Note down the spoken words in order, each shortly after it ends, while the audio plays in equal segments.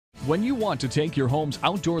When you want to take your home's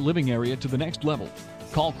outdoor living area to the next level,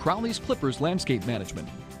 call Crowley's Clippers Landscape Management.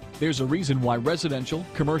 There's a reason why residential,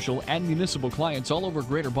 commercial, and municipal clients all over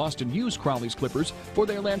Greater Boston use Crowley's Clippers for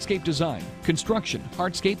their landscape design, construction,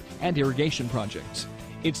 hardscape, and irrigation projects.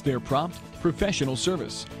 It's their prompt, professional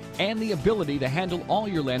service and the ability to handle all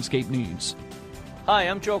your landscape needs. Hi,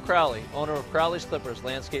 I'm Joe Crowley, owner of Crowley's Clippers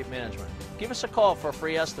Landscape Management. Give us a call for a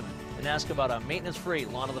free estimate and ask about our maintenance-free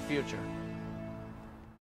Lawn of the Future.